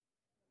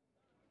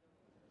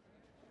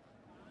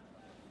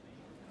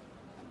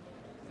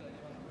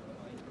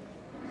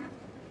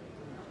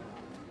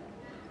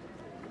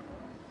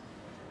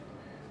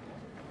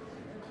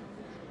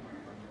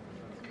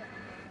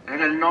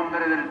En el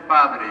nombre del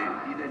Padre,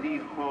 y del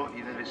Hijo,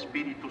 y del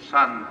Espíritu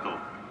Santo.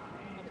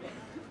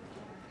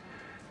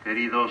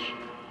 Queridos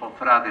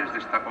cofrades de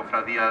esta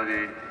cofradía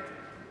de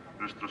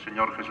nuestro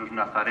Señor Jesús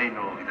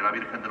Nazareno y de la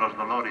Virgen de los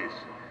Dolores,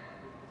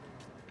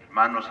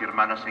 hermanos y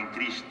hermanas en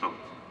Cristo,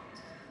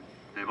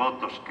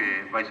 devotos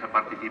que vais a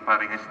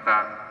participar en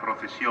esta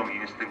procesión y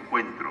en este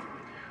encuentro,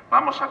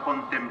 vamos a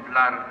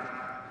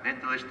contemplar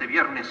dentro de este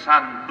Viernes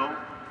Santo,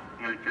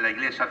 en el que la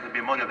Iglesia hace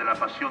memoria de la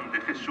pasión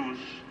de Jesús,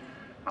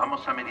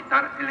 vamos a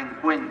meditar el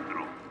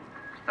encuentro,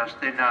 esta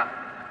escena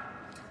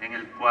en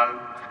el cual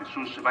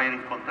Jesús se va a ir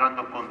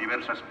encontrando con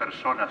diversas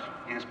personas,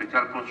 y en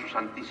especial con su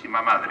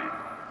Santísima Madre.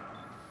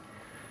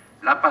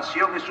 La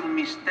pasión es un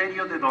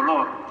misterio de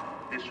dolor,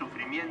 de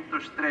sufrimiento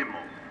extremo,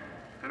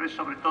 pero es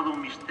sobre todo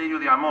un misterio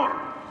de amor.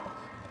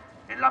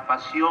 En la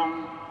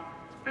pasión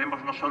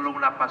vemos no solo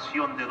una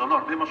pasión de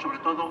dolor, vemos sobre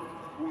todo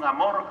un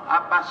amor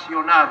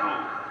apasionado,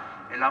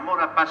 el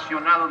amor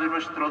apasionado de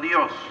nuestro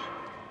Dios,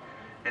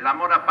 el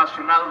amor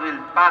apasionado del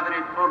Padre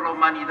por la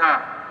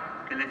humanidad,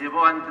 que le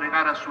llevó a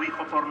entregar a su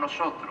Hijo por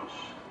nosotros.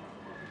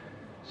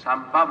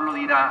 San Pablo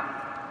dirá,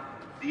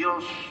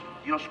 Dios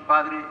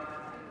Padre,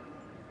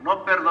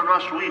 no perdonó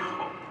a su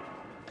Hijo,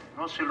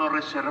 no se lo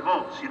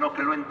reservó, sino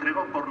que lo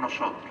entregó por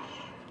nosotros.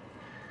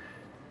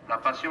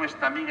 La pasión es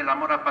también el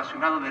amor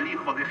apasionado del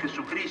Hijo de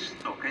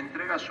Jesucristo, que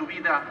entrega su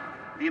vida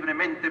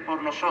libremente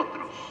por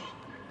nosotros.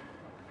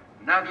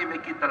 Nadie me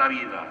quita la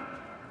vida,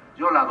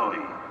 yo la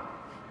doy.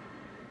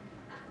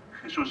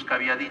 Jesús, que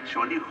había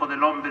dicho, el Hijo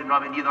del Hombre no ha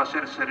venido a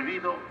ser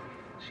servido,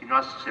 sino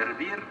a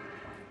servir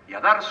y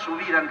a dar su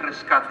vida en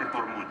rescate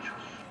por muchos.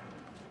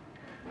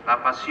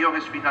 La pasión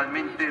es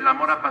finalmente el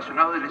amor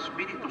apasionado del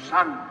Espíritu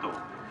Santo,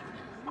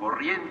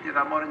 corriente de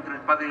amor entre el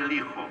Padre y el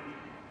Hijo,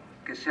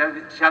 que se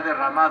ha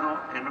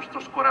derramado en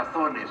nuestros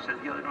corazones el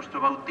día de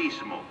nuestro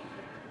bautismo,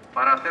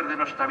 para hacer de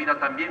nuestra vida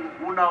también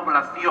una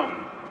oblación,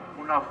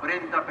 una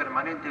ofrenda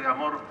permanente de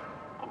amor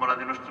como la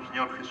de nuestro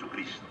Señor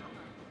Jesucristo.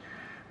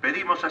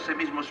 Pedimos a ese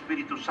mismo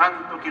Espíritu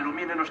Santo que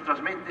ilumine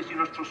nuestras mentes y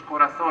nuestros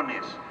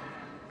corazones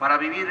para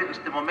vivir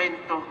este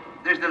momento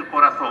desde el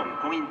corazón,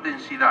 con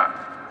intensidad,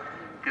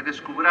 que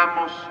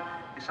descubramos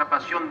esa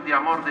pasión de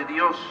amor de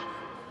Dios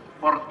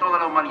por toda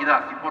la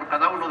humanidad y por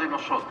cada uno de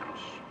nosotros.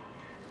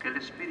 Que el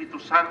Espíritu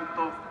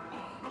Santo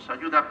nos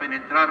ayude a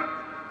penetrar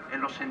en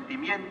los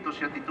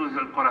sentimientos y actitudes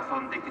del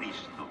corazón de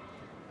Cristo.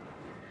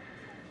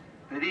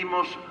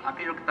 Pedimos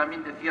aquello que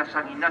también decía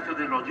San Ignacio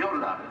de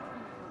Loyola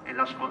en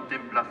las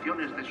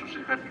contemplaciones de sus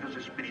ejercicios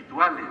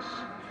espirituales,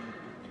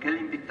 que él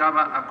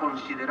invitaba a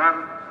considerar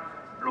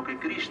lo que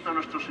Cristo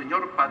nuestro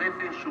Señor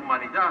padece en su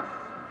humanidad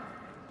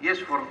y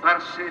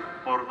esforzarse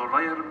por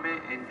dolerme,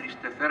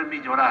 entristecerme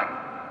y llorar.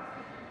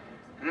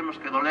 Tenemos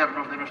que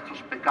dolernos de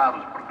nuestros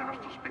pecados, porque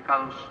nuestros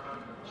pecados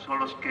son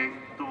los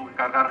que tuvo que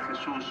cargar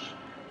Jesús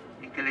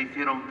y que le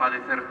hicieron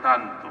padecer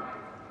tanto.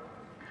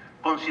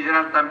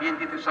 Considerar también,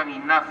 dice San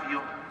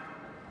Ignacio,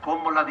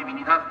 cómo la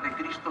divinidad de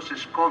Cristo se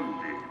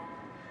esconde,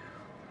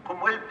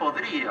 cómo Él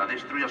podría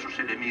destruir a sus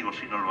enemigos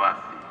si no lo hace,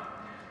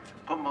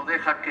 cómo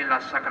deja que la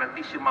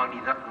sacratísima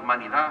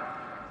humanidad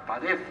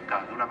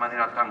padezca de una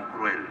manera tan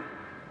cruel.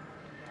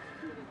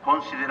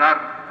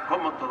 Considerar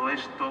cómo todo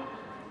esto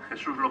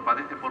Jesús lo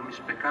padece por mis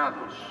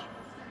pecados,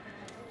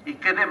 y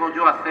qué debo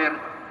yo hacer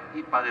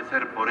y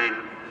padecer por Él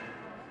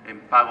en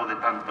pago de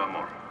tanto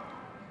amor.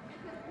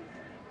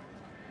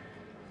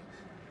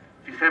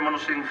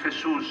 Fijémonos en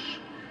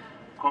Jesús,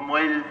 como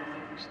Él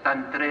esta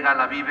entrega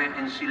la vive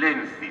en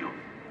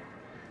silencio.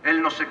 Él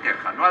no se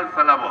queja, no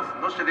alza la voz,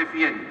 no se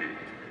defiende,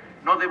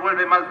 no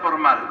devuelve mal por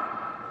mal.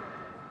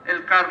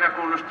 Él carga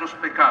con nuestros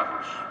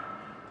pecados,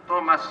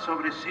 toma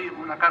sobre sí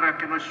una carga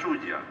que no es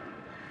suya,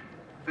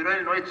 pero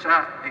Él no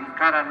echa en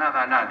cara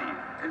nada a nadie.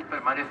 Él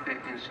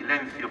permanece en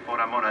silencio por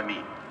amor a mí.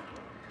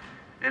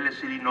 Él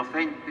es el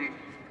inocente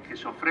que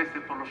se ofrece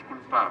por los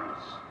culpables.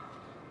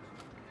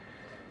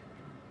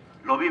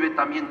 Lo vive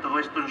también todo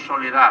esto en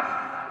soledad,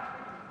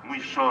 muy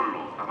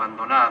solo,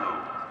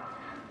 abandonado.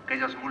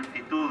 Aquellas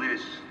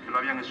multitudes que lo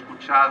habían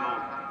escuchado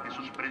en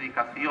sus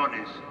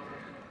predicaciones,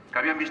 que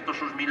habían visto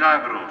sus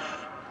milagros,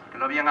 que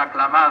lo habían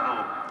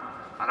aclamado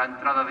a la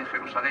entrada de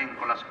Jerusalén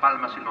con las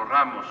palmas y los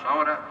ramos,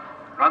 ahora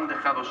lo han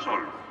dejado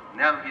solo,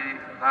 nadie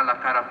da la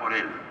cara por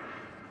él.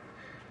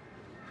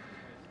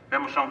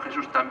 Vemos a un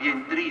Jesús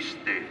también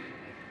triste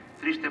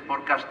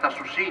porque hasta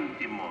sus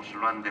íntimos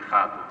lo han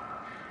dejado.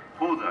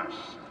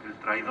 Judas, el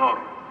traidor,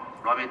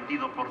 lo ha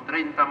vendido por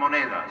 30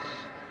 monedas.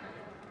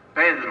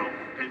 Pedro,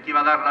 el que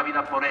iba a dar la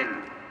vida por él,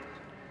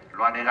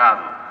 lo ha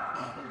negado.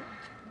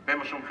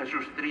 Vemos un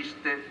Jesús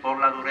triste por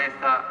la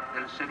dureza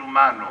del ser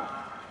humano,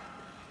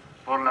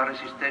 por la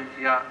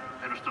resistencia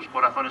de nuestros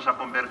corazones a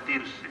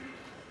convertirse.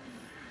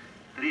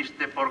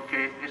 Triste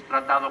porque es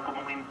tratado como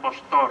un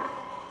impostor,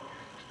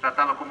 es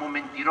tratado como un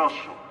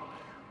mentiroso,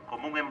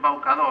 como un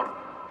embaucador,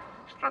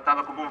 es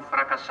tratado como un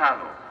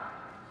fracasado.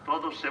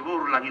 Todos se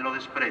burlan y lo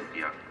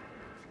desprecian.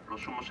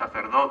 Los sumos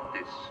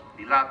sacerdotes,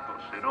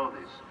 Pilatos,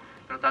 Herodes,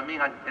 pero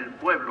también el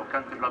pueblo que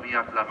antes lo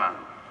había aclamado.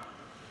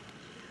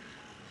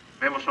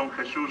 Vemos a un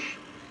Jesús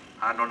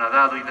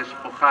anonadado y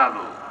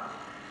despojado,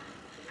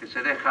 que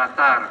se deja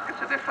atar, que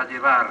se deja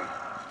llevar,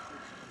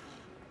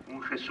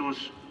 un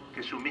Jesús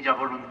que se humilla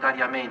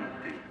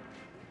voluntariamente.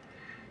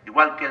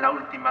 Igual que en la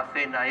última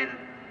cena Él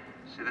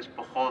se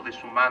despojó de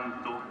su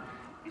manto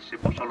y se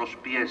puso a los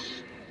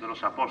pies de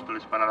los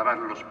apóstoles para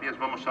lavarle los pies,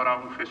 vamos ahora a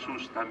un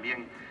Jesús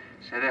también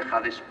se deja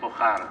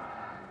despojar,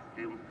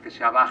 que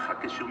se abaja,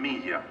 que se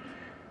humilla,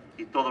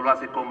 y todo lo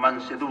hace con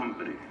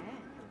mansedumbre.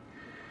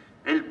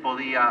 Él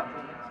podía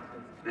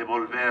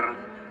devolver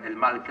el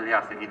mal que le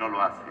hacen y no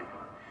lo hace.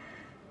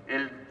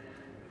 Él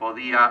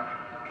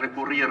podía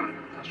recurrir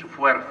a su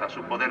fuerza, a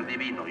su poder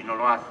divino y no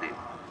lo hace.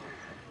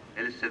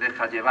 Él se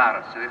deja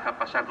llevar, se deja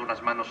pasar de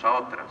unas manos a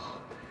otras,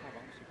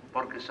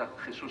 porque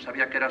Jesús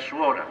sabía que era su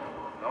hora,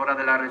 la hora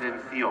de la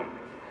redención.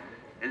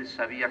 Él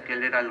sabía que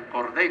Él era el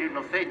Cordero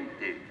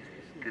inocente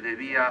que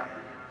debía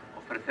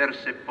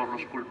ofrecerse por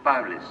los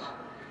culpables,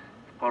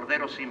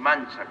 Cordero sin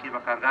mancha que iba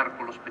a cargar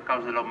con los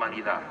pecados de la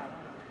humanidad.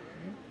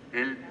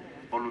 Él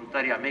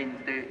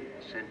voluntariamente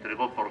se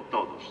entregó por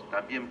todos,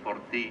 también por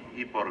ti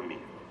y por mí.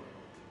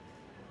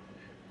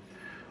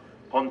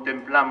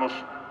 Contemplamos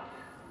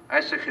a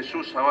ese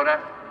Jesús ahora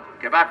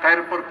que va a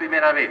caer por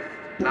primera vez,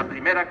 la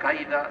primera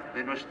caída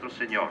de nuestro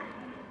Señor.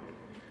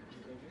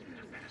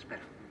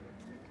 Espera.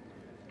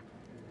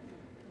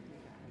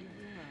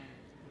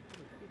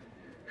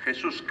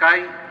 Jesús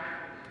cae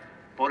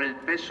por el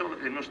peso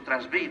de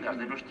nuestras vidas,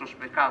 de nuestros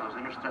pecados,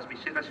 de nuestras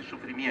miserias y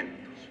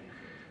sufrimientos.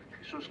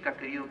 Jesús que ha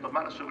querido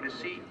tomar sobre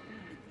sí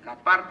la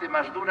parte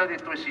más dura de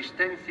tu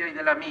existencia y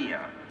de la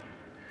mía.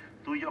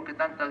 Tú y yo que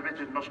tantas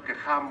veces nos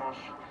quejamos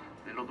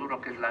de lo duro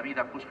que es la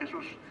vida, pues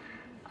Jesús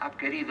ha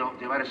querido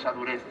llevar esa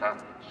dureza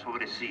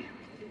sobre sí.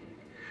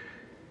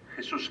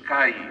 Jesús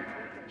cae,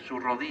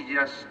 sus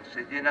rodillas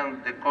se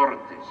llenan de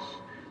cortes,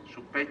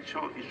 su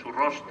pecho y su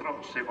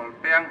rostro se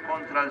golpean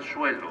contra el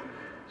suelo,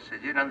 se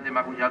llenan de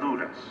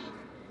magulladuras.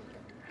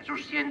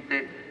 Jesús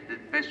siente el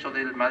peso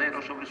del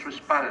madero sobre su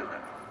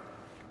espalda.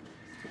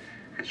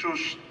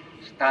 Jesús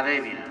está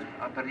débil,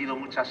 ha perdido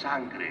mucha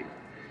sangre.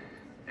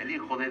 El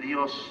Hijo de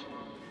Dios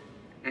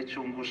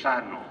hecho un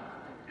gusano,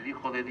 el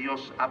Hijo de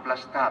Dios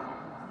aplastado,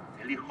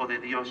 el Hijo de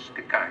Dios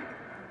que cae.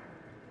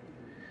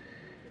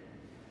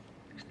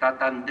 Está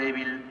tan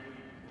débil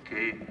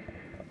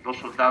que los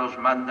soldados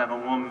mandan a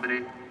un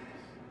hombre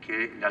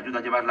que le ayuda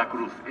a llevar la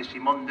cruz. Es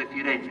Simón de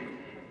Cirene,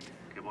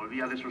 que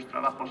volvía de sus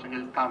trabajos en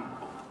el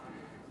campo.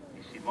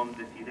 Y Simón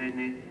de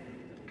Cirene,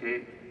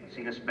 que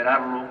sin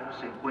esperarlo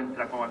se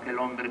encuentra con aquel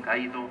hombre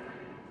caído,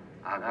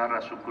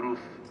 agarra su cruz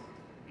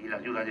y le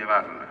ayuda a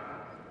llevarla.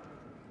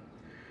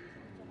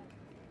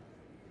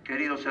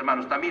 Queridos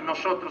hermanos, también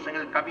nosotros en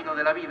el camino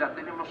de la vida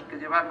tenemos que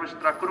llevar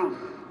nuestra cruz.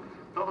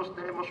 Todos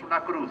tenemos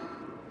una cruz.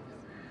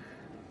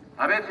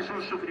 A veces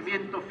un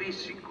sufrimiento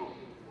físico,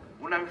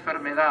 una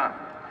enfermedad,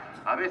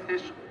 a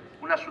veces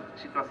una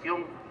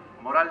situación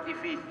moral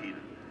difícil,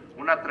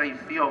 una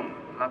traición,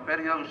 la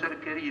pérdida de un ser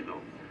querido,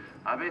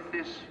 a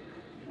veces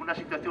una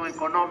situación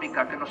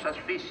económica que nos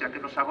asfixia, que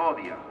nos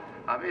agobia,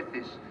 a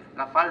veces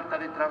la falta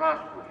de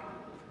trabajo.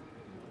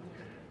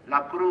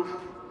 La cruz,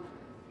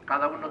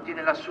 cada uno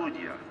tiene la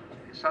suya,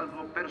 es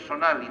algo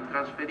personal,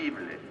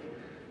 intransferible.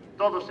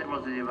 Todos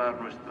hemos de llevar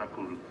nuestra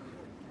cruz.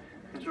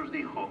 Jesús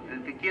dijo,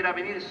 el que quiera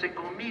venirse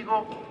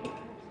conmigo,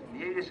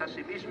 nieguese a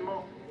sí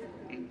mismo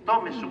y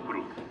tome su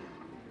cruz.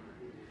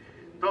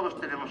 Todos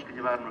tenemos que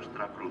llevar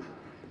nuestra cruz,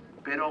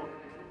 pero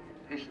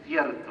es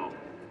cierto,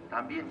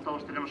 también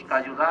todos tenemos que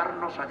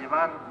ayudarnos a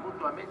llevar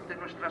mutuamente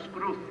nuestras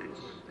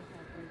cruces.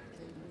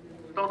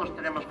 Todos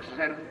tenemos que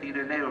ser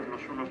cireneos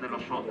los unos de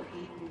los otros.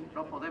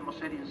 No podemos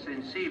ser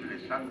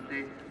insensibles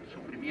ante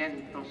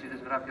sufrimientos y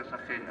desgracias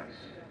ajenas.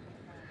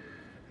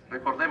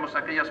 Recordemos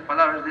aquellas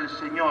palabras del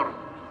Señor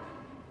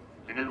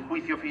en el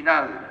juicio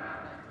final.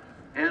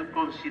 Él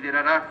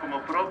considerará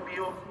como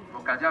propio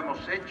lo que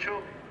hayamos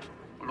hecho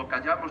o lo que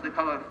hayamos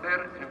dejado de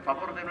hacer en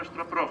favor de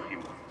nuestro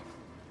prójimo.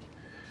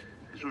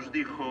 Jesús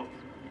dijo,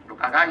 lo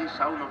que hagáis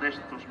a uno de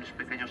estos mis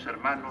pequeños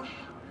hermanos,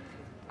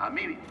 a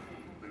mí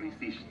me lo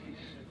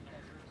hicisteis.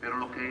 Pero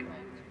lo que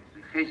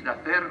dejéis de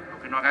hacer,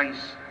 lo que no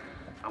hagáis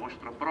a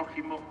vuestro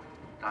prójimo,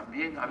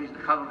 también habéis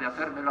dejado de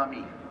hacérmelo a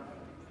mí.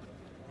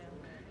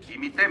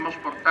 Imitemos,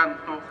 por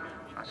tanto,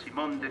 a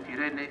Simón de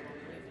Cirene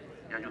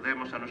y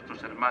ayudemos a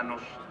nuestros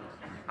hermanos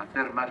a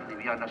hacer más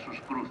livianas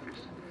sus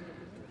cruces.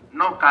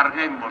 No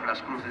carguemos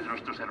las cruces de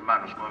nuestros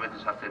hermanos, como a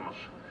veces hacemos.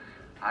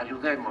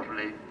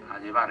 Ayudémosle a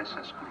llevar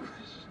esas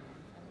cruces.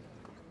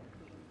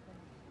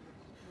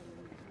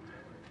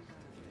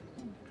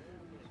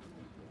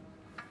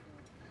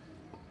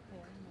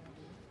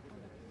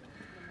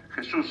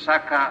 Jesús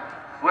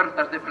saca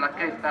fuerzas de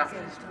flaqueza,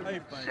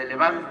 se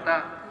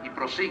levanta y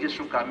prosigue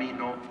su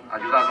camino,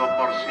 ayudado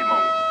por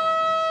Simón.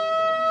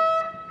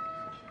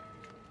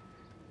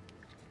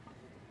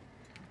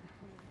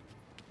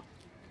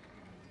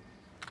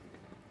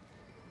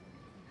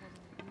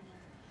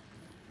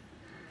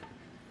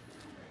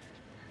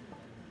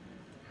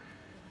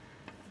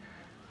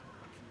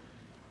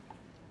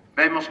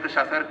 Vemos que se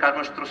acerca a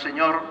nuestro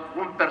Señor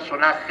un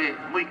personaje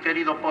muy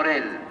querido por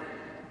Él,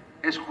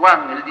 Es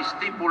Juan, el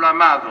discípulo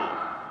amado,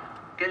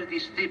 aquel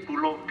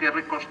discípulo que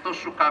recostó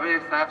su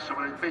cabeza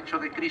sobre el pecho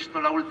de Cristo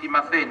en la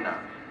última cena.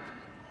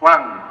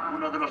 Juan,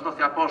 uno de los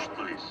 12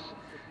 apóstoles,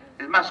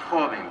 el más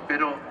joven,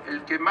 pero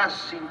el que más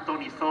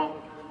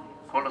sintonizó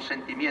con los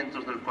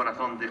sentimientos del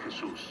corazón de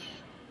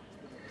Jesús.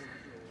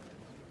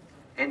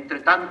 Entre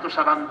tantos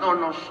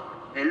abandonos,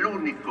 el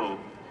único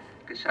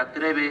que se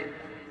atreve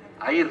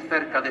a ir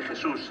cerca de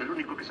Jesús, el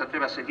único que se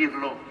atreve a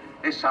seguirlo,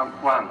 es San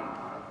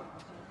Juan.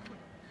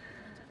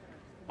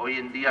 Hoy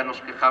en día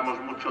nos quejamos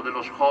mucho de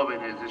los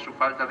jóvenes, de su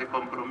falta de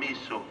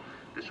compromiso,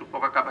 de su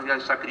poca capacidad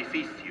de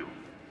sacrificio.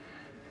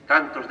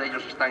 Tantos de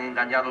ellos están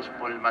engañados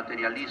por el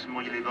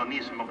materialismo y el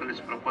hedonismo que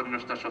les propone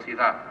nuestra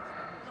sociedad.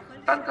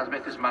 Tantas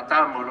veces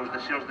matamos los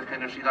deseos de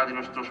generosidad de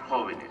nuestros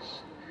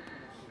jóvenes.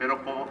 Pero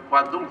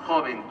cuando un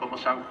joven como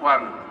San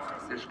Juan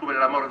descubre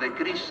el amor de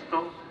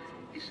Cristo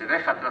y se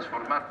deja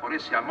transformar por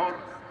ese amor,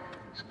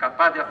 es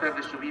capaz de hacer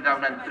de su vida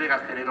una entrega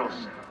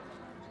generosa.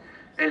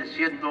 Él,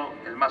 siendo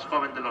el más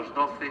joven de los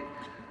 12,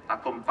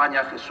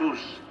 acompaña a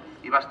Jesús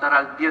y va a estar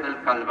al pie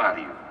del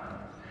Calvario.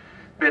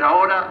 Pero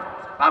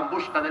ahora va en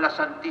busca de la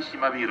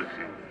Santísima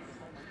Virgen.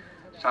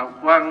 San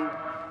Juan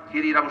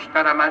quiere ir a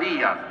buscar a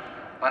María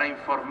para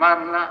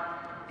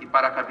informarla y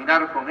para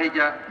caminar con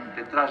ella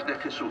detrás de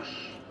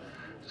Jesús.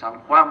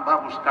 San Juan va a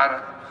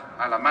buscar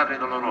a la Madre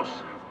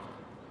Dolorosa.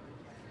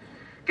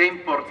 Qué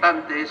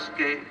importante es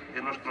que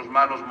en nuestros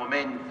malos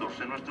momentos,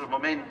 en nuestros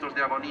momentos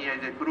de agonía y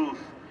de cruz,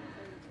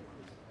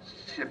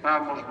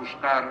 sepamos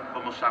buscar,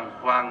 como San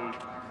Juan,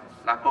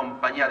 la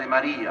compañía de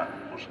María,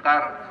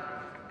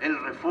 buscar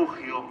el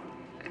refugio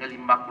en el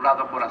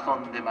Inmaculado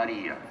Corazón de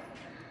María.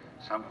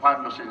 San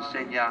Juan nos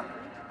enseña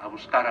a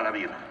buscar a la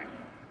Virgen.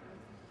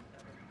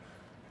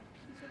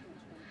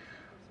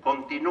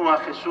 Continúa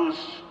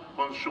Jesús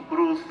con su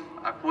cruz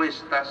a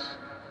cuestas,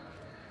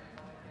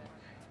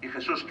 y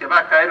Jesús que va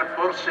a caer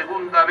por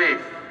segunda vez,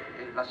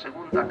 en la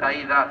segunda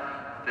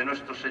caída de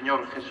nuestro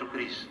Señor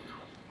Jesucristo.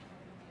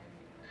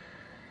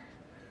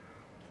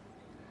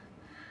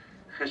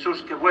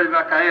 Jesús que vuelve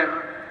a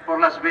caer por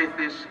las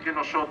veces que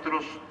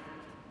nosotros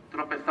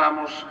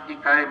tropezamos y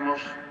caemos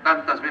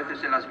tantas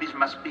veces en las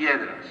mismas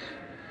piedras,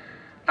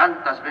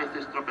 tantas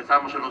veces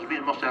tropezamos en los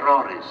mismos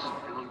errores,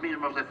 en los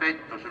mismos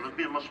defectos, en los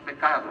mismos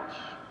pecados.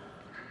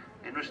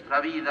 En nuestra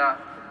vida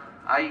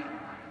hay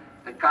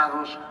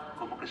pecados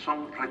como que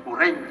son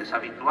recurrentes,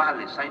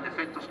 habituales, hay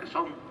defectos que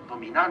son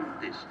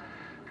dominantes,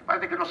 que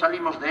parece que no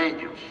salimos de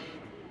ellos.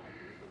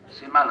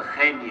 Ese mal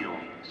genio,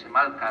 ese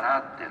mal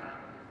carácter,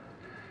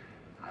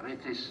 a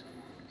veces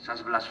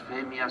esas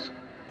blasfemias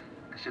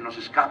que se nos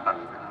escapan,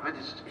 a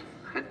veces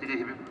gente que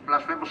dice,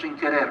 blasfemo sin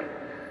querer,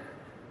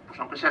 pues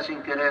aunque sea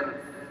sin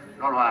querer,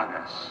 no lo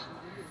hagas.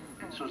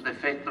 Esos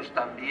defectos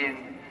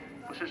también,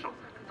 pues eso,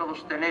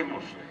 todos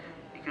tenemos,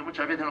 que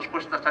muchas veces nos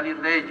cuesta salir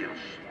de ellos.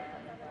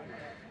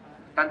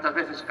 Tantas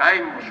veces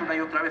caemos una y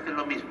otra vez en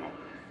lo mismo.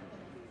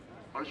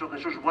 Por eso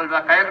Jesús vuelve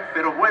a caer,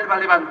 pero vuelve a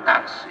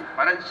levantarse,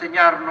 para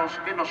enseñarnos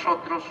que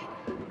nosotros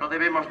no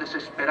debemos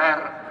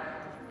desesperar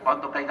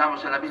cuando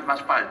caigamos en las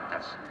mismas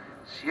faltas.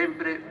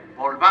 Siempre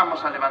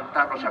volvamos a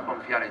levantarnos y a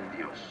confiar en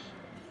Dios.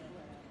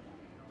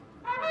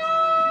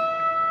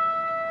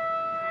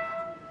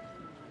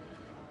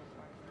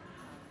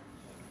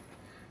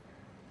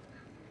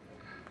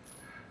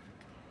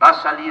 Va a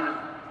salir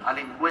al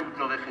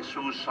encuentro de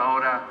Jesús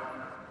ahora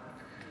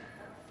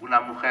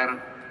una mujer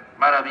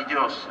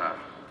maravillosa,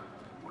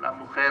 una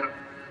mujer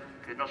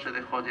que no se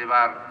dejó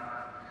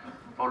llevar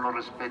por los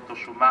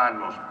respetos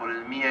humanos, por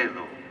el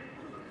miedo.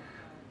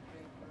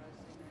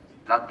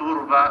 La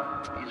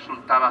turba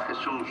insultaba a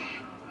Jesús,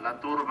 la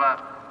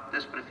turba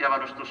despreciaba a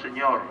nuestro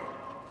Señor.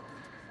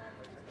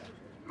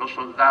 Los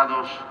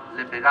soldados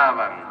le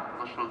pegaban,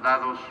 los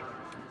soldados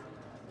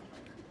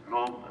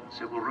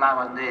se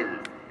burlaban de él.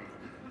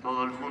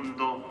 Todo el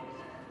mundo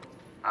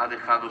ha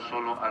dejado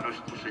solo a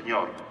nuestro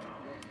Señor.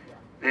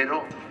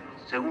 Pero,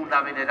 según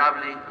una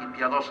venerable y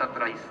piadosa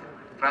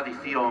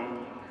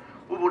tradición,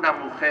 hubo una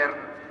mujer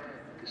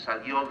que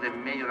salió de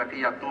en medio de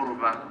aquella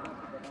turba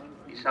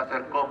y se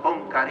acercó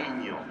con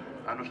cariño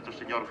a nuestro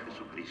Señor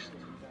Jesucristo.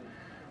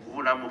 Hubo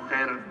una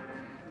mujer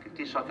que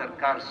quiso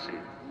acercarse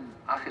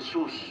a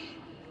Jesús.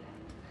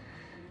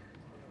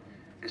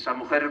 Esa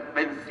mujer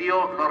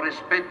venció los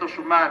respetos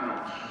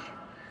humanos,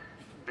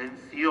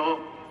 venció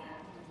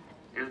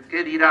el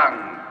qué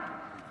dirán,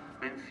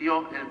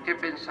 venció el qué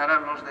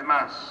pensarán los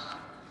demás.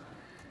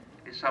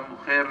 Esa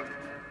mujer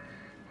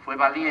fue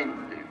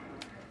valiente,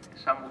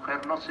 esa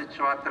mujer no se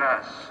echó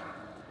atrás,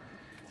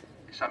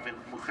 esa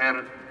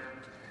mujer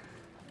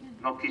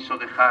no quiso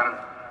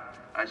dejar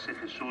a ese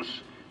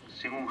Jesús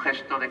sin un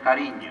gesto de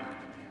cariño.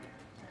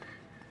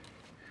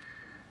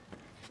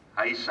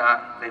 A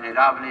esa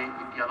venerable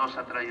y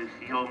piadosa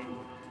tradición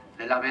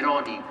de la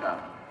Verónica,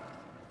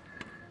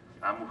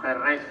 la mujer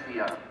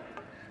recia,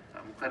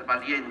 la mujer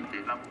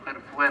valiente, la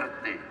mujer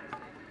fuerte,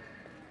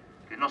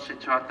 que no se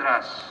echó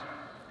atrás,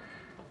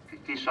 que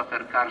quiso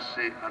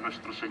acercarse a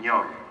nuestro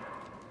Señor.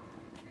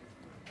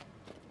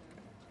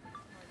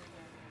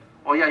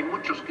 Hoy hay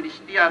muchos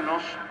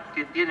cristianos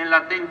que tienen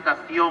la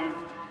tentación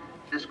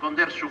de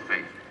esconder su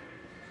fe.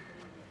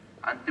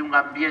 Ante un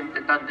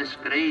ambiente tan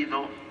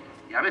descreído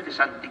y a veces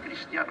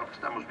anticristiano que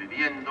estamos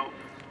viviendo,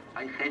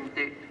 hay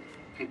gente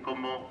que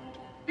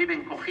como vive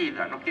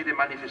encogida, no quiere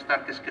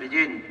manifestar que es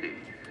creyente.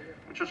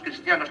 Muchos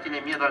cristianos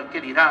tienen miedo al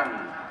qué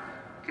dirán,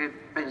 qué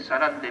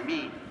pensarán de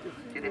mí,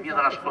 tienen miedo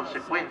a las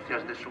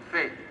consecuencias de su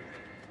fe.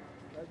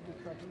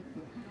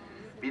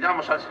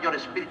 Pidamos al Señor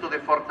espíritu de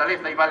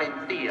fortaleza y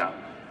valentía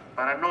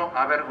para no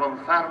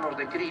avergonzarnos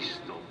de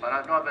Cristo,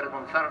 para no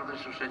avergonzarnos de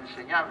sus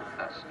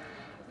enseñanzas,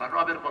 para no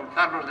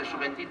avergonzarnos de su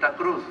bendita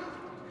cruz.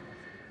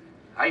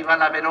 Ahí va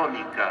la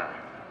Verónica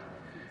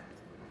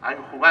a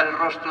enjugar el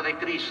rostro de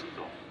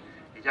Cristo.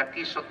 Ella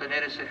quiso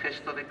tener ese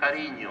gesto de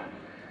cariño,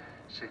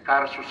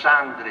 secar su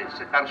sangre,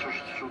 secar sus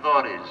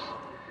sudores.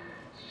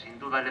 Sin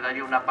duda le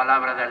daría una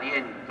palabra de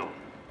aliento.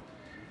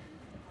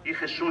 Y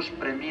Jesús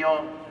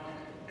premió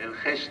el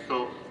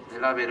gesto de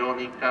la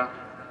Verónica,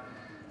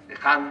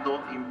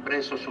 dejando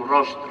impreso su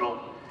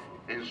rostro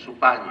en su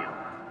paño.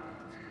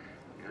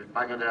 En el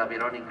paño de la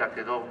Verónica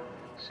quedó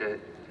ese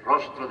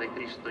rostro de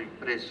Cristo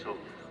impreso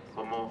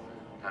como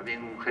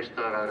también un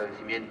gesto de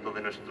agradecimiento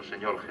de nuestro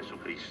Señor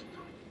Jesucristo.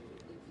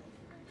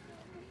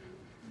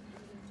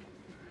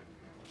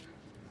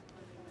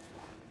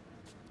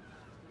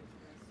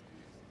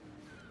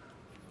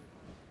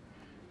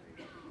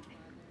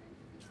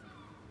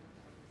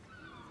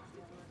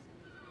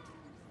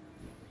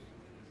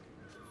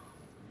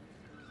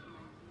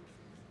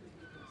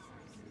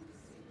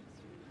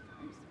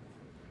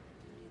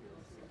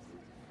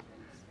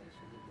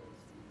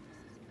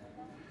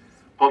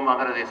 Cómo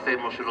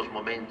agradecemos en los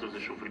momentos de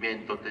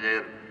sufrimiento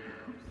tener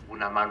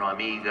una mano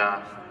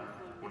amiga,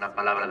 una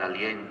palabra de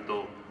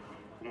aliento,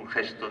 un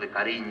gesto de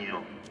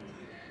cariño.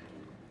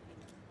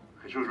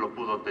 Jesús lo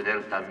pudo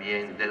tener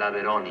también de la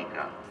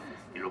Verónica,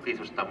 y lo que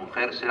hizo esta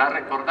mujer será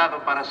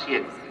recordado para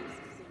siempre.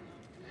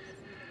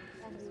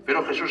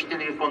 Pero Jesús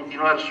tiene que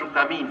continuar su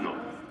camino,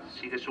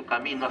 sigue su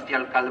camino hacia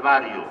el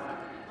Calvario,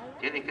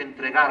 tiene que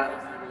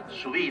entregar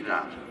su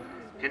vida,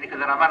 tiene que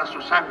derramar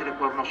su sangre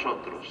por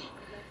nosotros.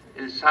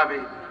 Él sabe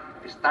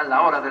que está en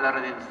la hora de la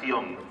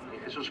redención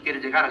y Jesús quiere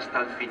llegar hasta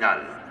el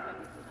final.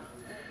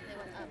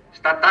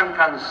 Está tan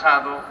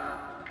cansado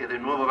que de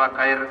nuevo va a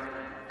caer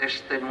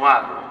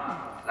extenuado.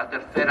 La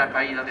tercera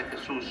caída de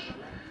Jesús,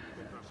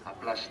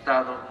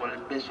 aplastado por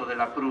el peso de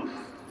la cruz.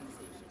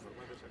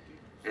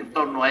 En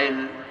torno a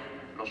él,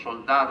 los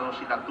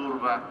soldados y la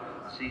turba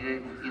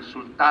siguen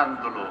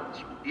insultándolo,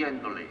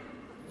 discutiéndole.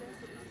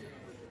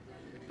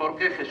 ¿Por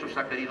qué Jesús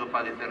ha querido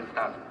padecer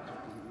tanto?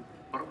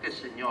 ¿Por qué,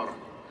 Señor,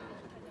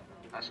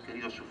 has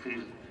querido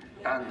sufrir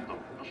tanto,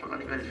 no solo a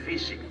nivel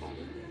físico,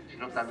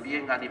 sino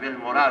también a nivel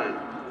moral,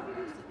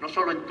 no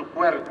solo en tu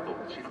cuerpo,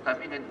 sino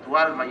también en tu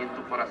alma y en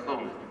tu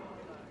corazón?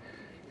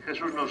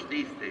 Jesús nos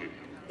dice,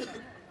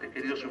 he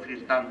querido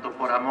sufrir tanto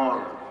por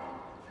amor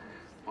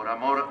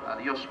a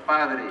Dios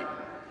Padre,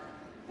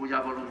 cuya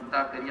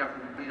voluntad quería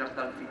cumplir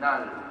hasta el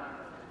final,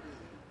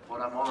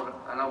 por amor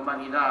a la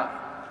humanidad,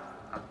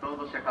 a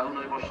todos y a cada uno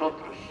de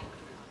vosotros,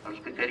 a los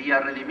que quería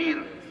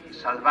redimir y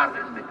salvar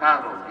del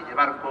pecado y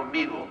llevar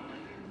conmigo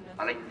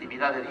a la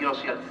intimidad de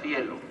Dios y al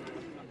cielo.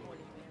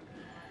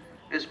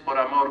 Es por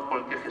amor por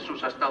el que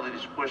Jesús ha estado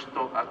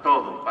dispuesto a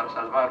todo para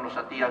salvarnos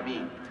a ti y a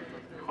mí,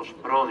 hijos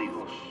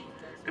pródigos,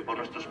 que por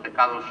nuestros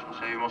pecados nos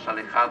habíamos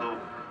alejado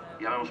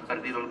y habíamos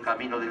perdido el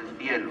camino del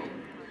cielo.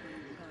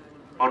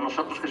 Por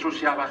nosotros Jesús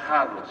se ha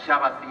bajado, se ha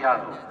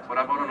vaciado, por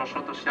amor a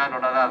nosotros se ha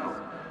anonadado,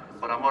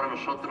 por amor a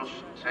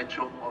nosotros se ha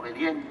hecho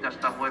obediente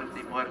hasta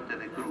muerte y muerte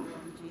de cruz.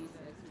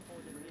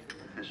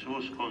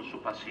 Jesús con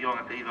su pasión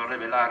ha querido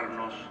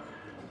revelarnos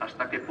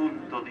hasta qué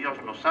punto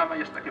Dios nos ama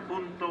y hasta qué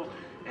punto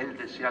Él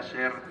desea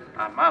ser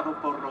amado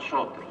por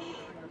nosotros.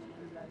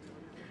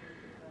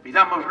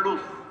 Pidamos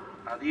luz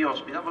a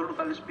Dios, pidamos luz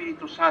al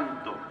Espíritu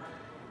Santo,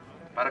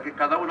 para que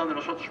cada uno de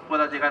nosotros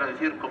pueda llegar a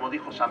decir, como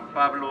dijo San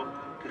Pablo,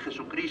 que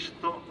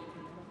Jesucristo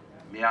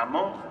me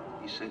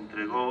amó y se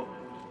entregó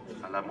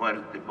a la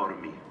muerte por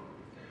mí.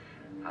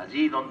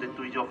 Allí donde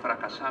tú y yo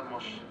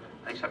fracasamos,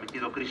 ahí se ha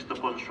metido Cristo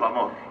con su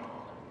amor.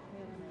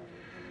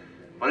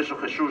 Por eso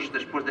Jesús,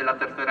 después de la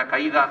tercera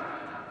caída,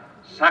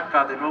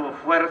 saca de nuevo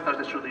fuerzas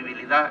de su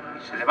debilidad y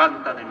se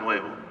levanta de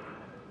nuevo.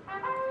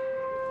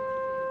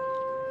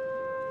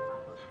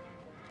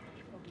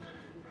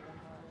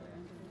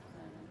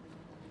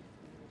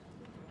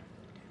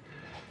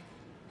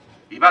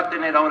 Y va a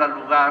tener ahora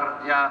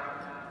lugar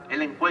ya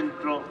el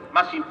encuentro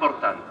más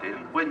importante, el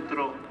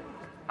encuentro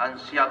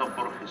ansiado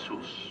por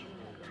Jesús.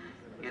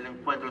 Y el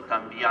encuentro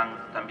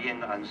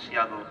también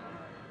ansiado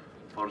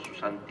por su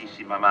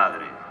Santísima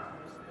Madre.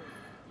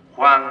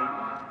 Juan,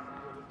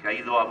 que ha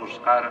ido a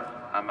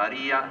buscar a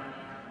María,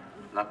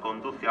 la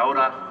conduce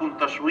ahora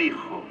junto a su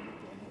Hijo.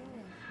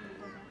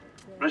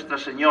 Nuestra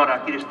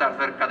Señora quiere estar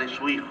cerca de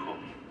su Hijo,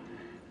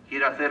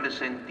 quiere hacerle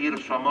sentir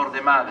su amor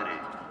de madre.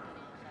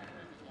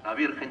 La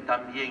Virgen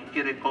también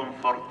quiere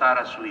confortar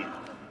a su Hijo.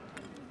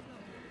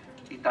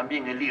 Y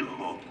también el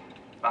Hijo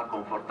va a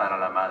confortar a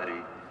la Madre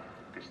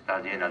que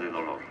está llena de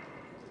dolor.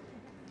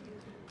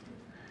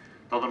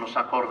 Todos nos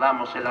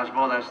acordamos en las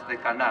bodas de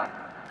Caná.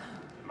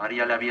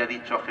 María le había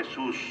dicho a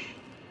Jesús,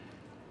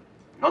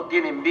 no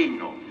tienen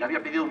vino, le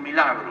había pedido un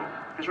milagro.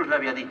 Jesús le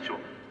había dicho,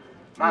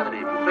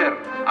 madre, mujer,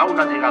 aún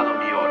ha llegado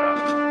mi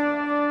hora.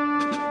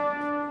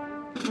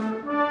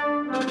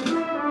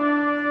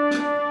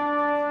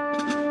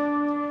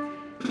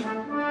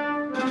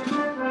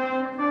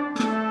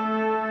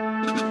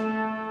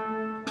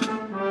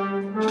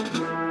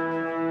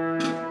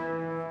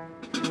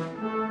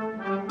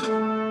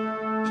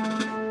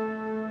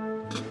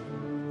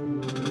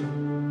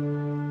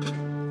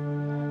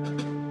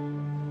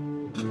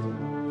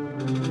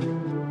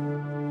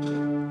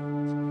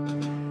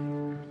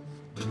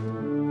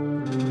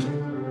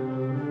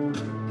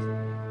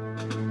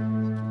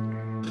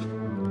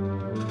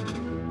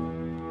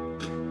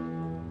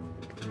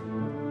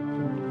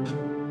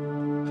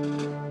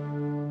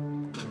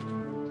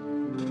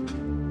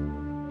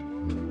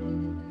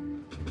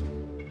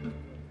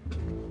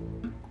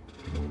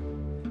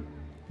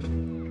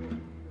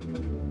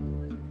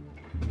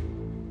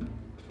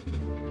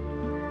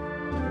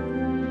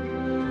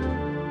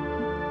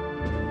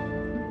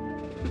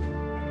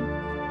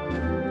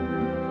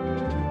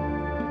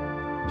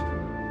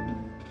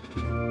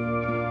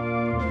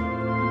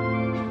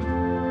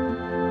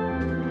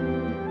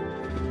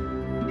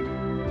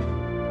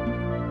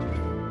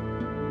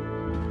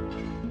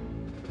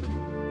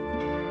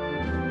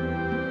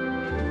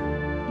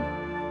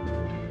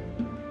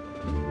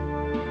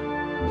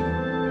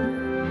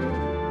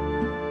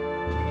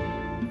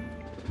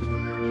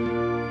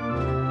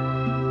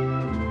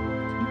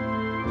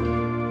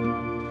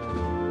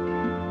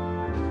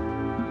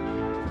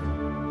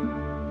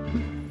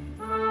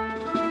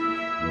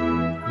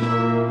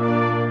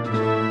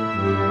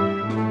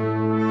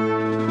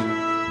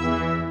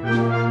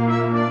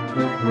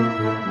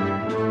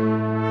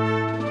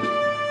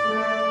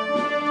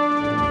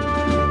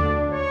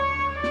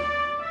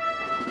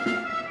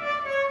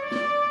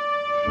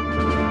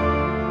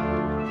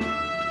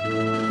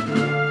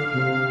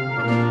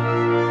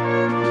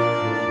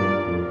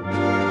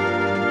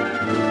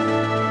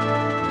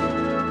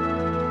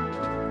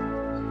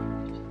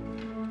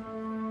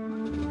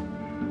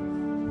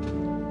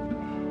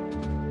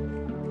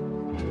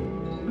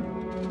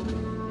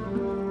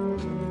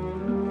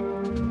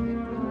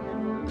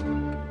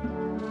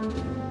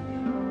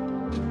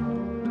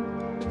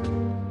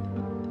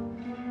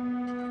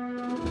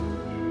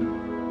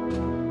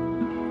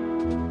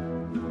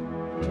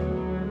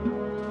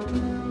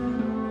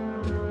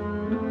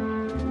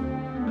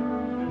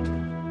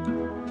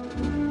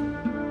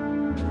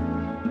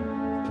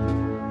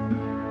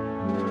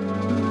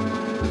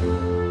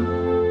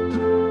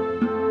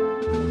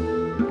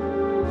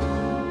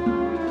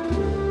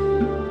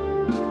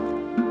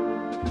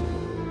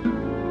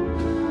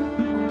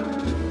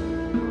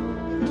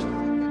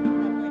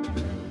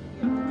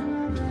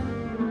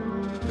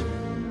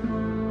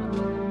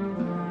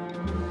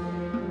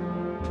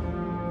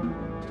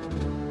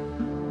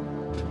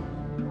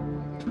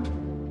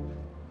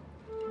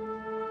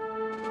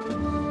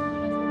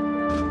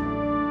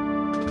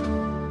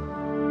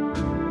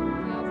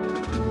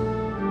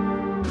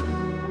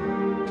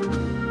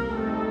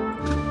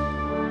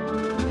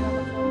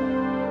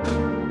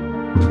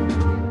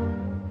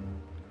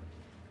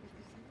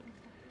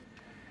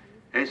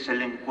 Es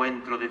el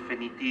encuentro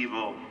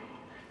definitivo,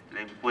 el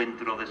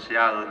encuentro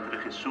deseado entre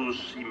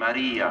Jesús y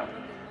María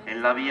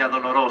en la vía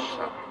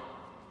dolorosa.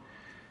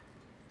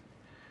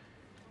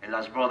 En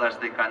las bodas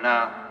de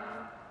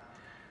Caná,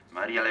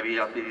 María le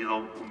había pedido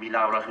un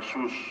milagro a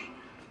Jesús.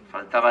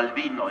 Faltaba el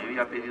vino y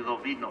había pedido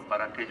vino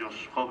para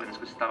aquellos jóvenes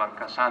que se estaban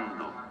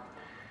casando.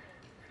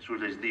 Jesús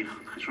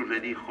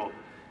le dijo,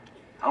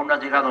 aún ha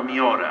llegado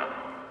mi hora,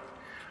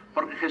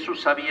 porque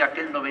Jesús sabía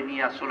que él no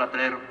venía solo a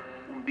traer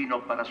un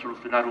vino para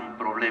solucionar un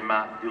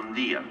problema de un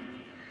día.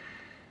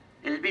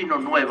 El vino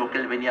nuevo que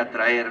él venía a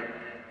traer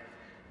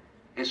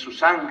es su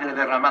sangre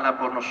derramada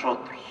por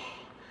nosotros.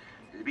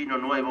 El vino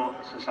nuevo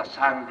es esa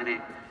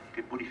sangre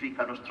que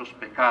purifica nuestros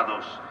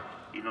pecados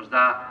y nos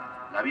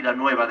da la vida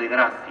nueva de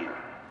gracia.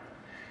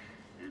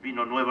 El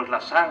vino nuevo es la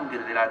sangre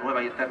de la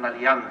nueva y eterna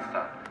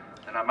alianza,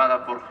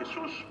 derramada por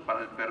Jesús para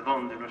el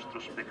perdón de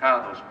nuestros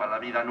pecados, para la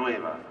vida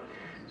nueva.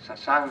 Esa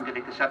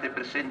sangre que se hace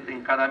presente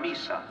en cada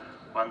misa,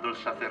 cuando el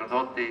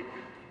sacerdote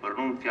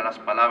pronuncia las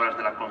palabras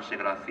de la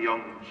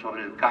consagración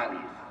sobre el cáliz.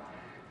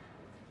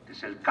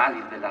 Es el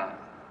cáliz de la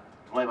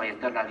nueva y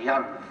eterna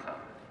alianza.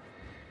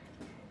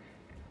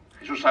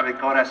 Jesús sabe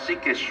que ahora sí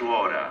que es su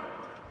hora,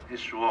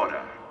 es su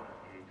hora.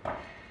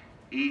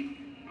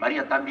 Y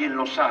María también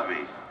lo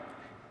sabe.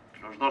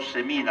 Los dos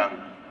se miran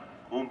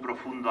con un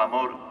profundo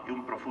amor y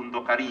un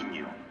profundo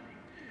cariño.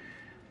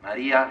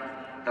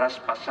 María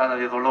traspasada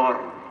de dolor.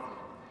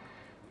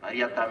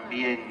 María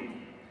también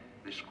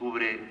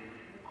descubre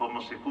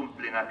cómo se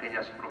cumplen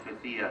aquellas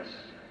profecías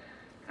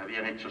que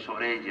habían hecho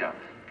sobre ella,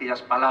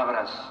 aquellas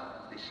palabras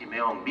de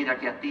Simeón, mira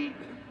que a ti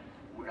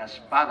una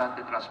espada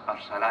te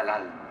traspasará el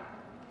alma.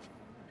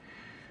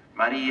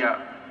 María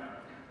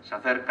se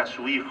acerca a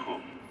su hijo,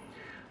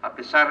 A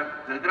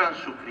pesar del gran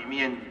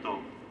sufrimiento,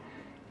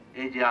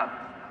 ella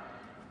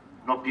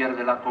no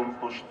pierde la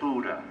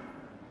compostura,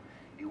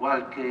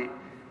 igual que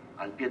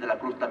al pie de la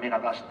cruz también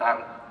va a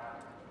estar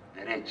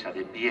derecha,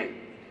 de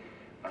pie,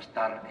 va a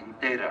estar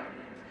entera,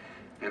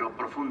 pero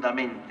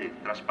profundamente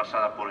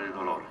traspasada por el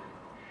dolor.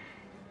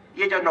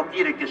 Y ella no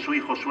quiere que su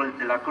hijo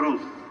suelte la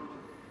cruz,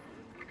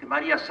 porque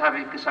María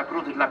sabe que esa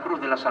cruz es la cruz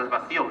de la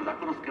salvación, la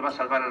cruz que va a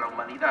salvar a la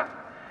humanidad.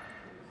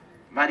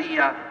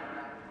 María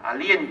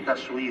alienta a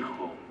su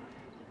hijo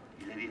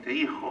y le dice: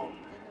 hijo,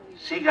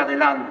 sigue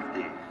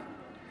adelante,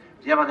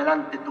 lleva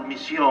adelante tu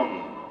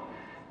misión,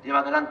 lleva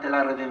adelante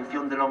la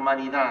redención de la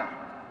humanidad.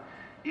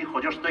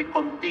 Hijo, yo estoy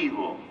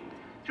contigo,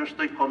 yo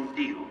estoy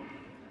contigo.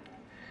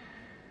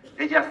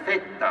 Ella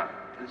acepta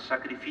el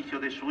sacrificio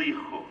de su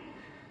hijo,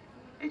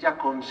 ella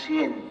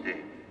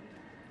consiente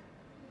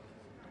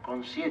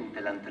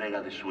la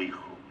entrega de su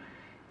hijo,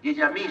 y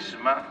ella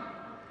misma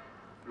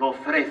lo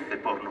ofrece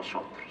por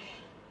nosotros.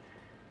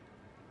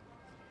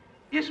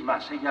 Y es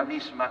más, ella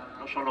misma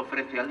no solo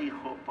ofrece al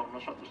hijo por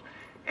nosotros,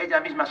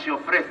 ella misma se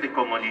ofrece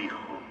como el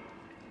hijo.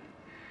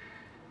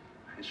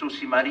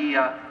 Jesús y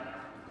María,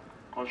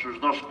 con sus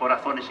dos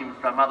corazones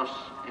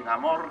inflamados en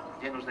amor,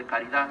 llenos de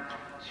caridad,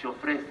 se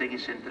ofrecen y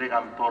se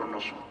entregan por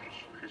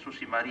nosotros.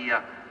 Jesús y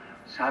María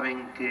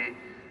saben que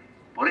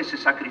por ese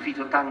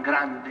sacrificio tan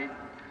grande,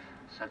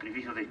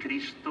 sacrificio de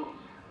Cristo,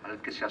 al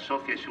que se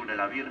asocia y se une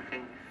la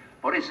Virgen,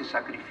 por ese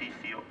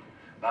sacrificio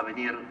va a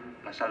venir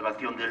la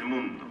salvación del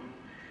mundo.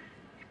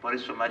 Y por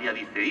eso María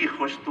dice: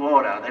 hijo, es tu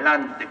hora,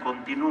 adelante,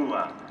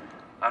 continúa,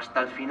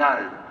 hasta el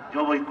final,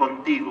 yo voy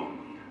contigo,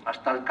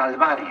 hasta el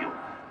Calvario,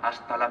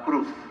 hasta la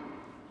cruz.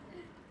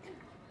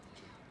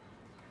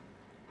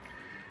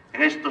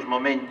 En estos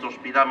momentos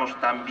pidamos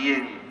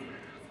también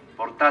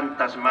por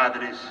tantas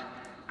madres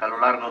que a lo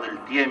largo del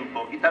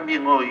tiempo y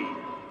también hoy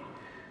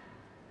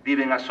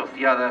viven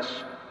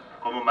asociadas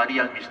como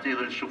María al misterio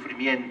del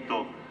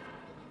sufrimiento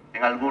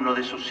en alguno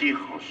de sus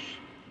hijos.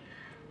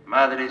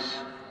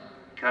 Madres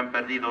que han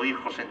perdido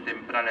hijos en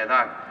temprana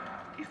edad,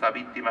 quizá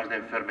víctimas de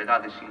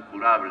enfermedades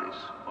incurables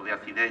o de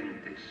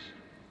accidentes.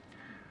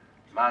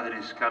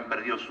 Madres que han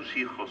perdido sus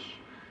hijos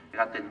en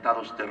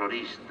atentados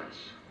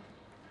terroristas.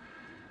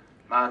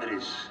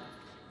 Madres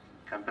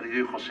que han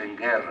perdido hijos en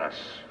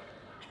guerras.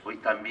 Hoy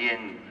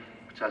también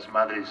muchas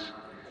madres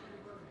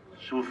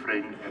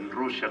sufren en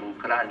Rusia, en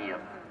Ucrania.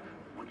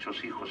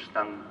 Muchos hijos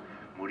están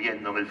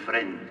muriendo en el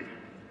frente,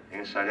 en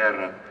esa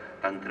guerra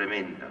tan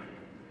tremenda.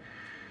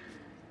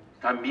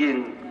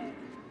 También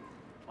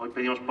hoy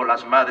pedimos por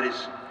las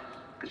madres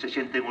que se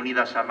sienten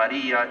unidas a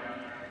María,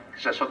 que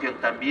se asocian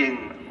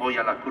también hoy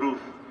a la cruz,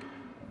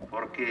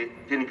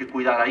 porque tienen que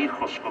cuidar a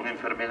hijos con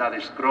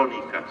enfermedades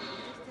crónicas.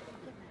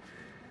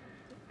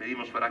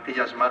 Pedimos para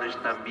aquellas madres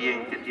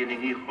también que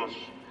tienen hijos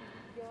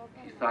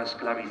quizás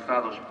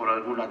esclavizados por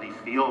alguna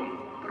adicción,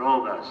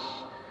 drogas,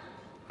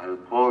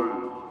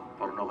 alcohol,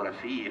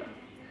 pornografía,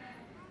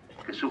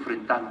 que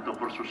sufren tanto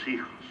por sus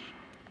hijos.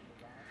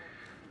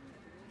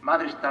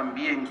 Madres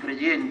también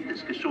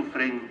creyentes que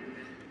sufren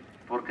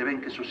porque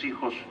ven que sus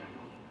hijos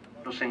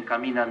no se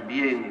encaminan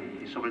bien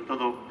y sobre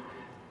todo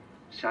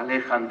se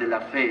alejan de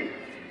la fe.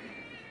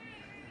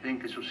 Ven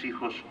que sus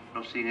hijos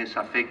no siguen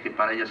esa fe que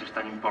para ellas es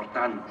tan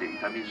importante y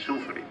también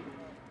sufren.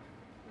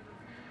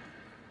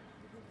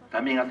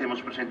 También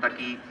hacemos presente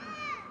aquí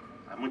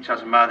a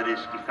muchas madres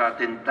quizá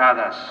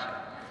tentadas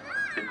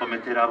de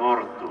cometer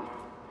aborto,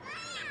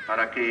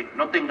 para que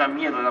no tengan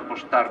miedo de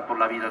apostar por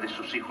la vida de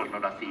sus hijos no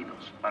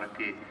nacidos, para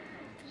que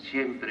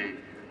siempre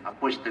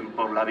apuesten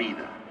por la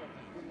vida.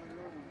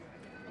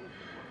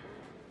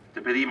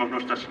 Te pedimos,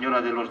 Nuestra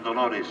Señora de los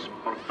Dolores,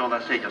 por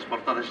todas ellas,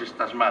 por todas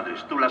estas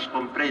madres. Tú las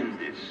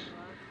comprendes,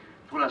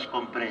 tú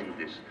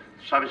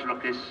sabes lo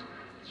que es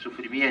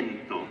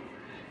sufrimiento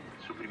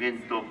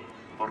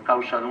por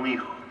causa de un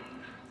hijo.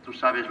 Tú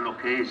sabes lo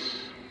que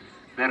es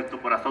ver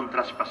tu corazón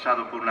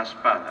traspasado por una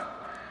espada.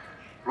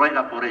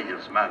 Ruega por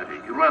ellas,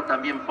 Madre, y ruega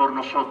también por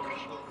nosotros,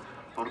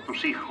 por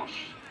tus hijos,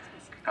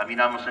 que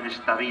caminamos en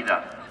esta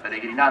vida,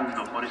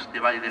 peregrinando por este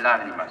valle de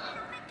lágrimas,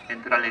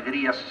 entre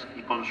alegrías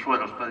y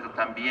consuelos, pero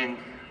también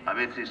a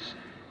veces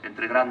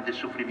entre grandes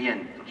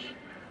sufrimientos.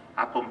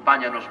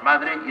 Acompáñanos,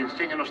 Madre, y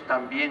enséñanos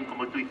también,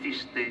 como tú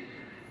hiciste,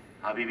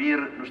 a vivir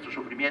nuestros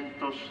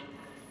sufrimientos,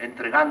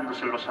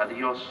 entregándoselos a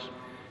Dios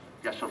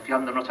y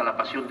asociándonos a la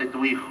pasión de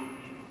tu Hijo.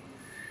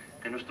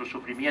 Que nuestros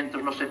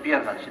sufrimientos no se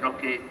pierdan, sino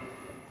que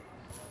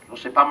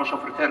los sepamos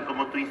ofrecer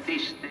como tú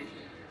hiciste,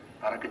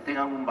 para que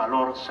tengan un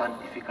valor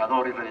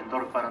santificador y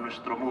redentor para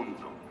nuestro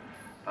mundo,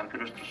 para que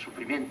nuestro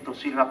sufrimiento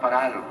sirva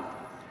para algo,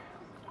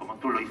 como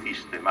tú lo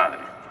hiciste,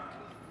 Madre.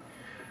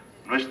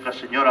 Nuestra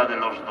Señora de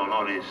los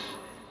Dolores,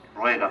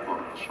 ruega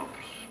por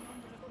nosotros.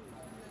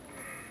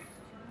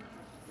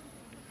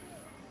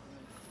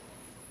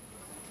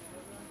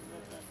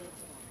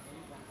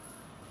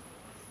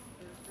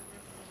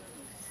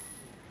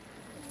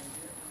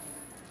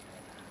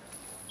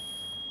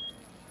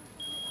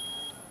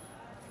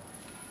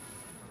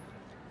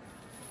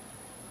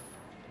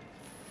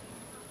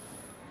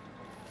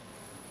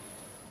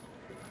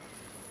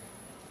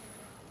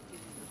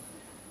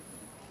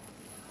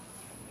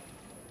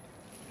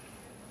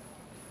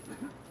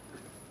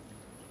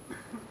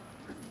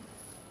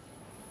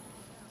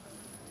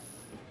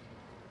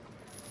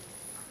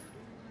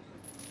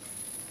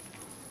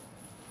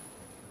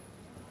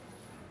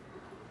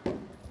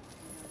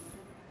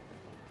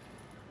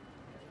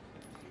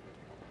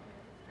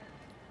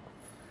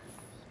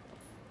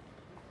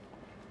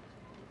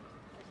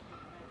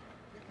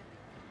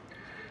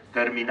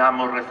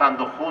 terminamos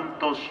rezando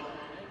juntos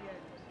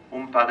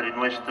un Padre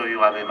Nuestro y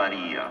un Ave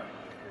María.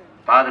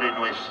 Padre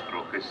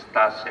nuestro que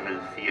estás en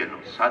el cielo,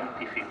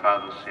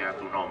 santificado sea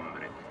tu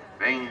nombre.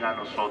 Venga a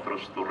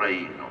nosotros tu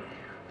reino.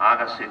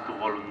 Hágase tu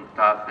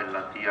voluntad en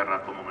la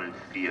tierra como en el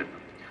cielo.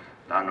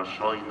 Danos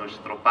hoy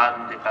nuestro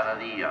pan de cada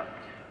día.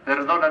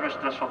 Perdona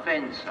nuestras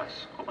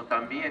ofensas, como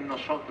también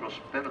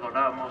nosotros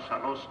perdonamos a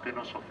los que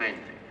nos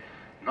ofenden.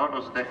 No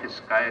nos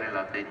dejes caer en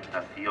la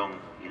tentación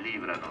y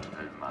líbranos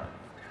del mal.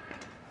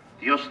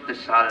 Dios te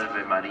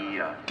salve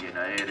María,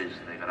 llena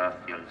eres de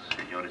gracia, el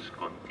Señor es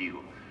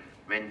contigo.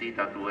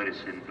 Bendita tú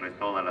eres entre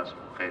todas las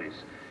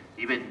mujeres,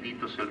 y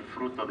bendito es el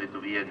fruto de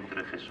tu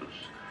vientre,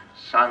 Jesús.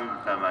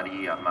 Santa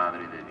María,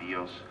 Madre de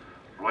Dios,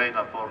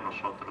 ruega por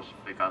nosotros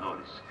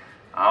pecadores,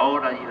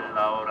 ahora y en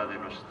la hora de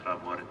nuestra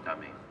muerte.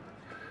 Amén.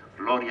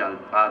 Gloria al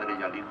Padre,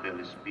 y al Hijo, y al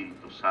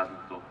Espíritu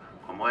Santo,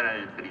 como era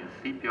en el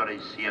principio, ahora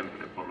y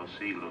siempre, por los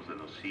siglos de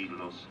los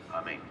siglos.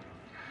 Amén.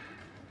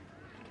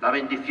 La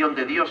bendición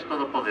de Dios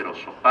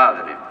Todopoderoso,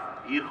 Padre,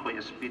 Hijo y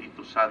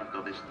Espíritu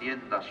Santo,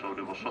 descienda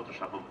sobre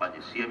vosotros,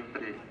 acompañe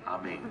siempre.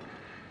 Amén.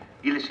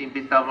 Y les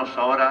invitamos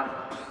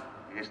ahora,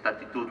 en esta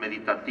actitud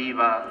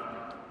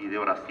meditativa y de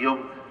oración,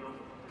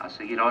 a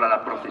seguir ahora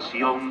la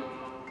procesión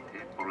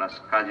por las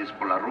calles,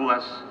 por las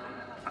rúas.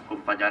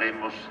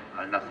 Acompañaremos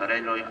al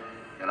Nazareno y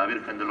a la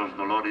Virgen de los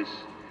Dolores.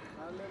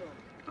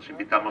 Los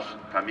invitamos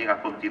también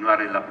a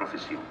continuar en la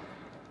procesión.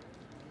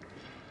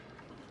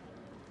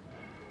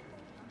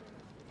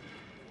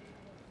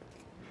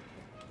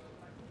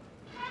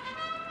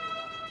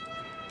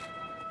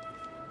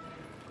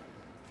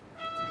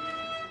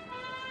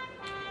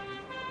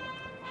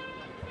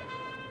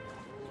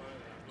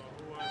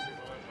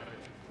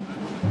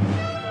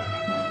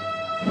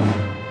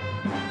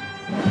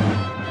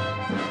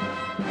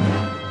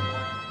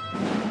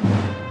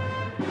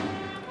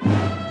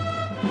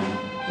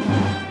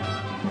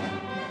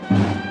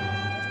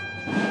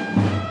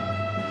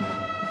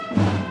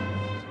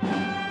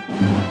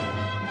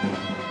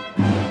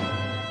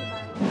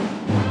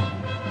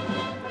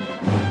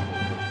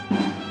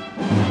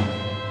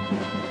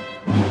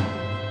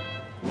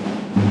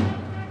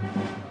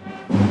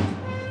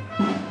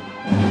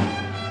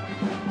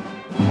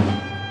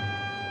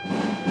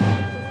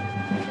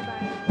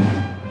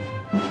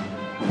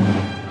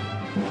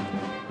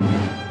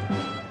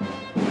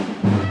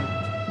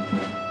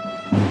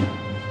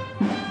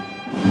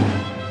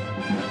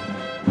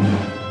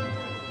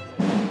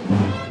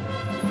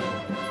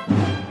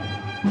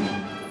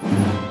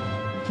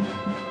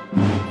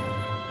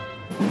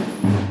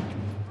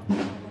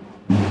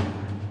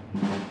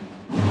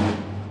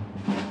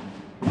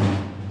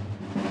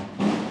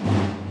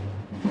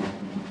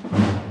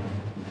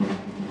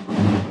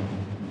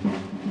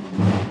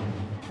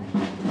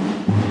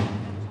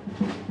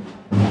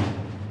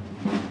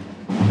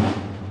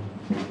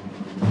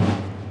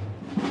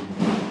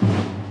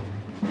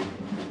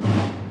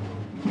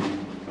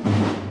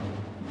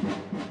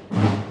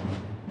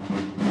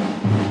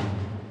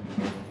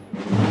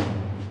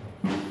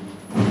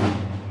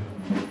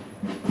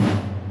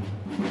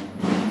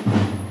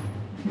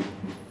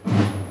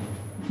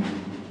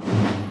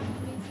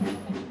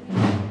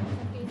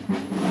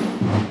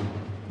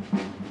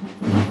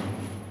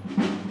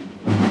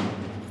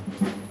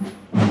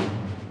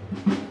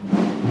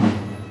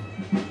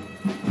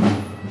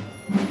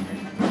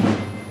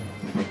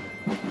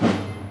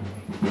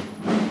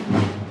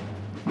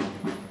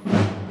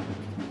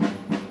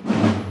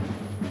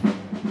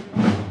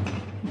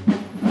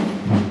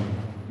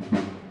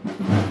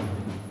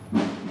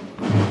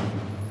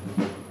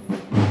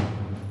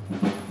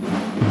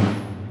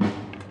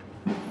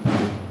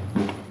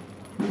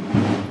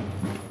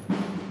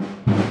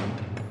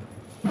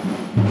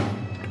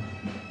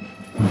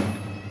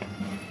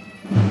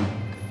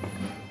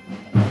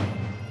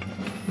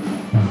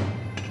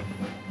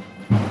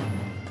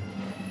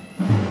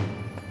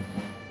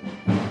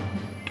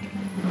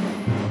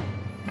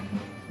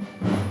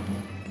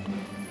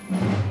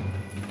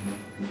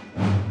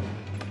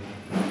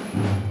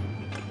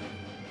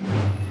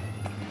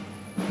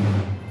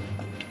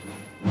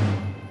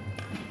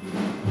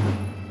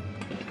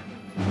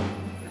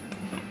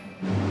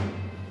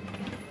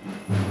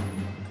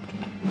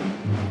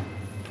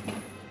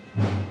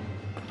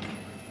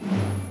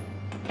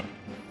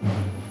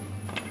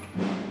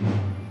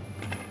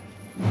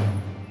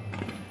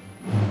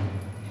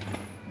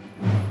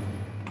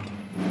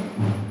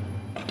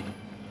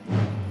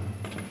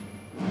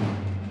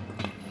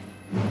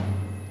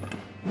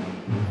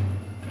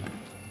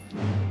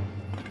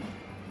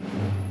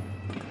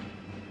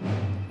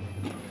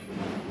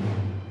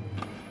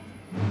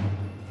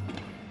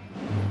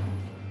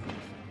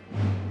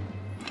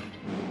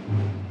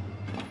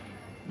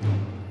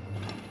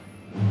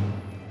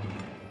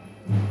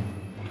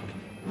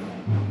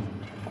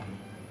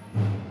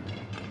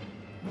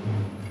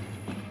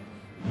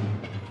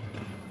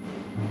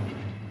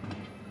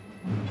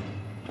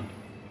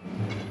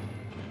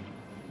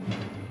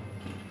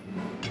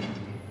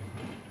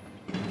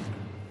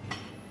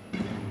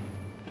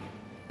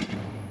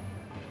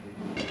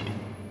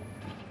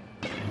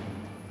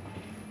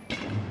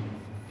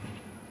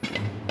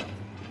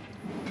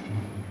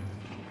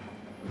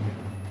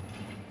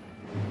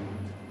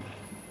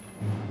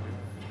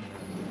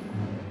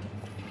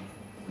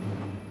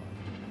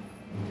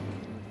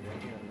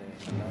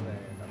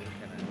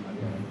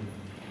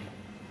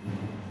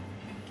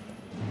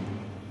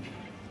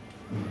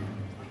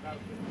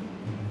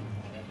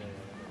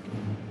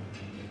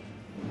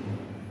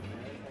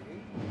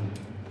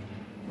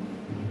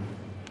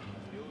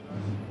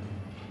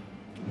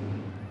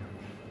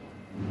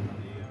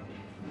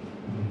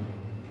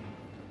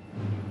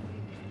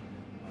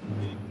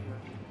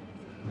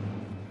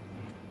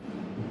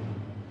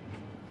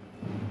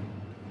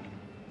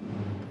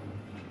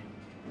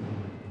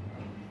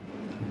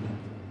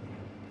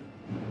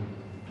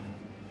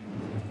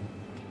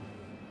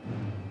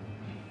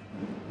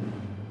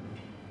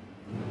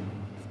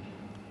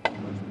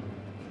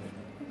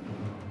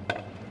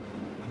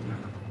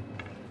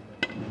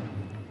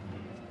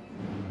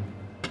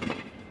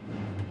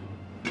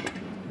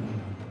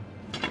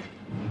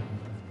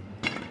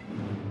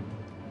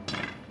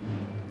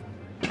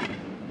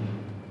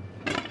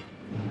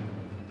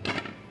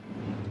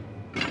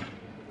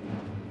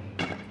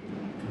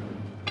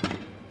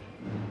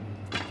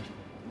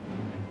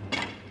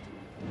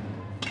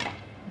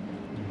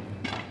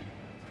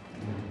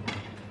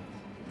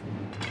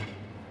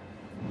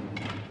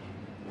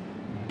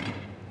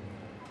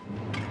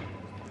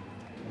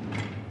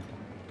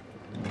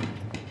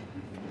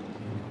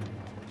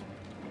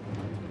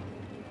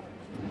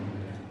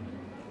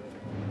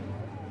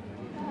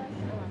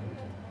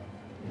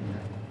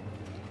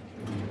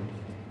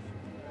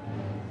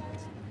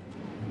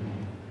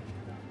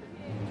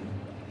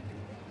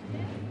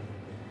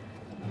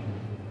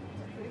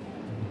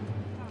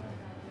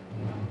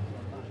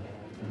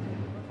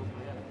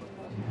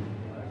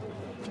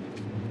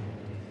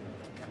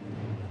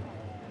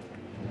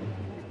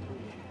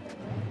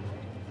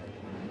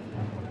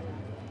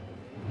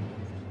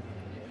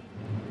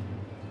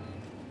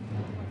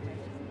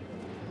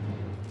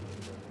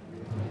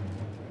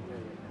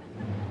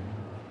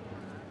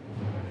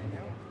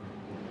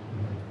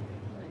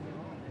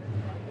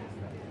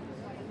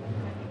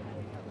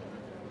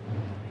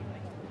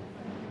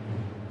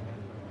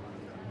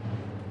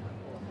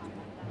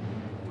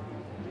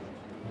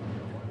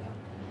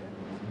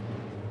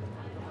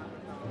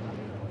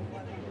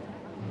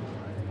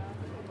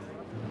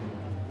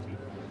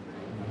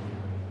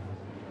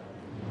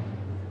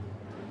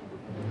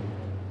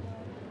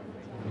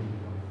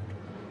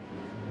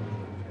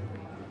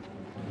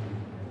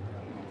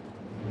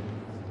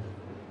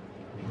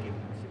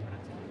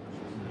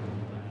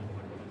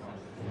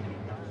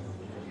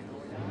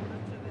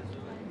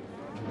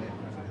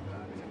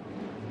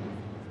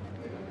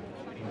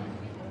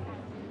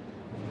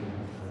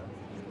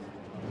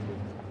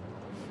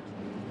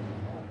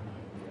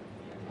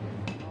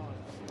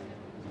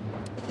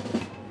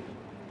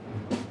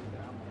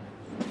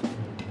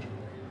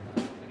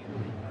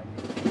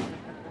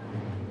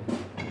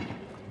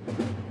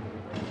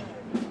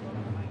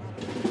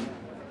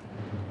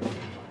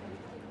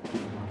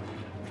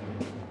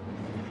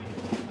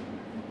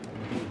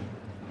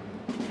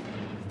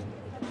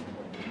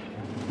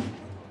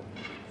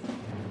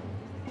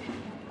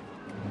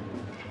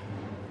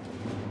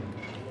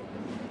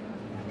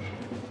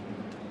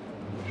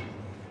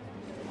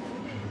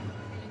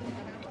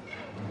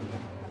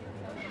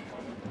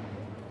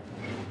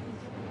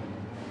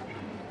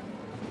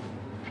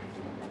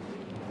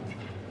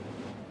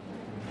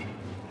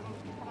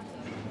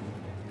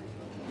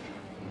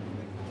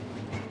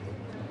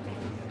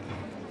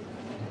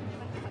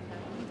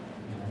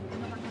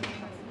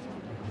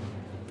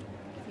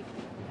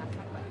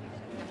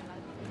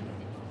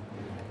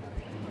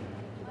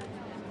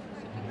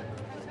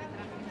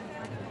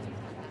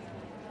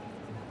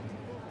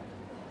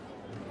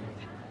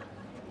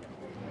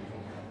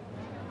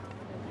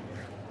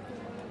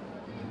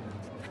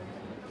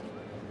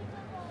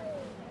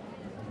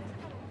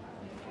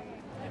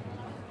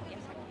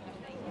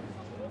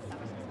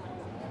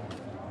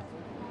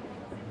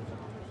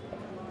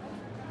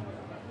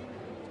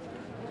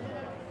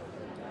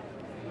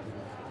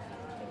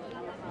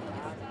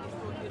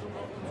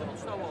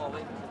 Stało,